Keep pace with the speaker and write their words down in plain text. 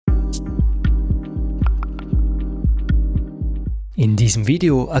In diesem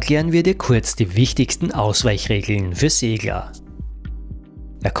Video erklären wir dir kurz die wichtigsten Ausweichregeln für Segler.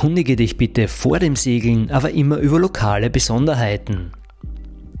 Erkundige dich bitte vor dem Segeln aber immer über lokale Besonderheiten.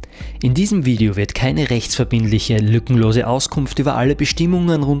 In diesem Video wird keine rechtsverbindliche, lückenlose Auskunft über alle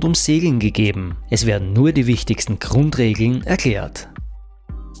Bestimmungen rund ums Segeln gegeben. Es werden nur die wichtigsten Grundregeln erklärt.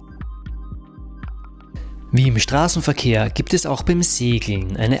 Wie im Straßenverkehr gibt es auch beim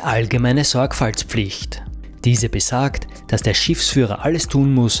Segeln eine allgemeine Sorgfaltspflicht. Diese besagt, dass der Schiffsführer alles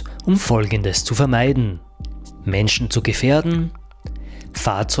tun muss, um Folgendes zu vermeiden: Menschen zu gefährden,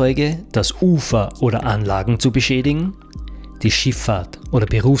 Fahrzeuge, das Ufer oder Anlagen zu beschädigen, die Schifffahrt oder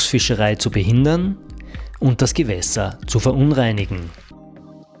Berufsfischerei zu behindern und das Gewässer zu verunreinigen.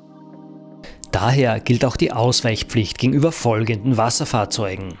 Daher gilt auch die Ausweichpflicht gegenüber folgenden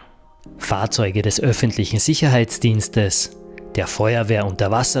Wasserfahrzeugen: Fahrzeuge des öffentlichen Sicherheitsdienstes, der Feuerwehr und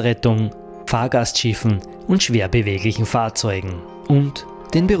der Wasserrettung, Fahrgastschiffen und schwer beweglichen Fahrzeugen und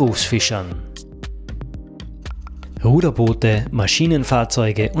den Berufsfischern. Ruderboote,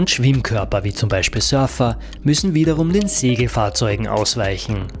 Maschinenfahrzeuge und Schwimmkörper wie zum Beispiel Surfer müssen wiederum den Segelfahrzeugen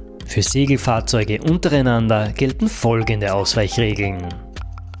ausweichen. Für Segelfahrzeuge untereinander gelten folgende Ausweichregeln.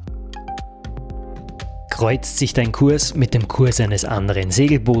 Kreuzt sich dein Kurs mit dem Kurs eines anderen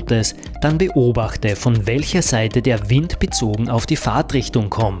Segelbootes, dann beobachte, von welcher Seite der Wind bezogen auf die Fahrtrichtung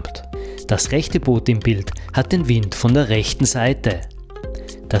kommt. Das rechte Boot im Bild hat den Wind von der rechten Seite.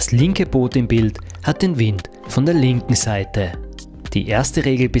 Das linke Boot im Bild hat den Wind von der linken Seite. Die erste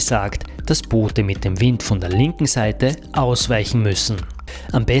Regel besagt, dass Boote mit dem Wind von der linken Seite ausweichen müssen.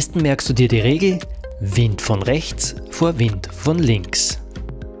 Am besten merkst du dir die Regel: Wind von rechts vor Wind von links.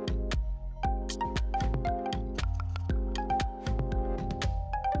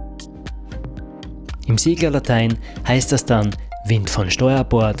 Im Seglerlatein heißt das dann Wind von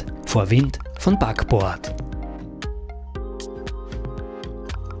Steuerbord vor Wind von Backbord.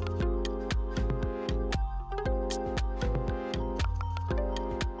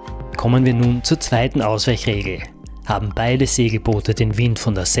 Kommen wir nun zur zweiten Ausweichregel. Haben beide Segelboote den Wind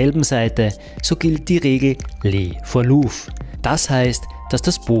von derselben Seite, so gilt die Regel Lee vor Luf. Das heißt, dass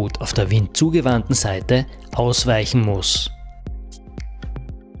das Boot auf der windzugewandten Seite ausweichen muss.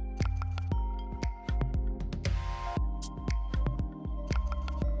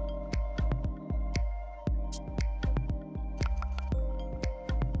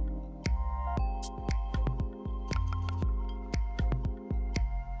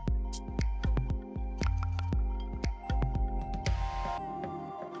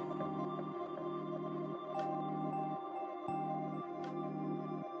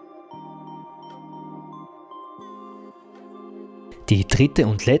 Die dritte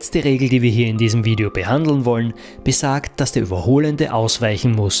und letzte Regel, die wir hier in diesem Video behandeln wollen, besagt, dass der Überholende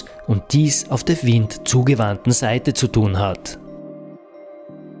ausweichen muss und dies auf der windzugewandten Seite zu tun hat.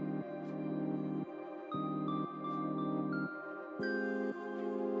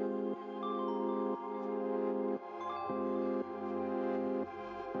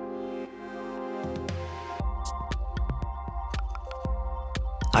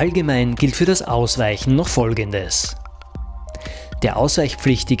 Allgemein gilt für das Ausweichen noch Folgendes: Der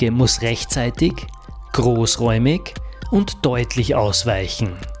Ausweichpflichtige muss rechtzeitig, großräumig und deutlich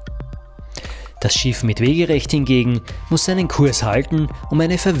ausweichen. Das Schiff mit Wegerecht hingegen muss seinen Kurs halten, um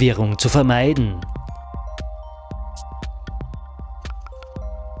eine Verwirrung zu vermeiden.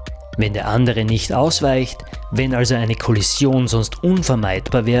 Wenn der andere nicht ausweicht, wenn also eine Kollision sonst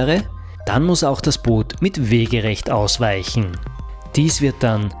unvermeidbar wäre, dann muss auch das Boot mit Wegerecht ausweichen. Dies wird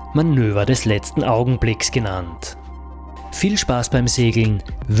dann Manöver des letzten Augenblicks genannt. Viel Spaß beim Segeln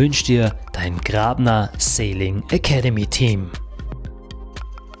wünscht dir dein Grabner SAILING ACADEMY Team.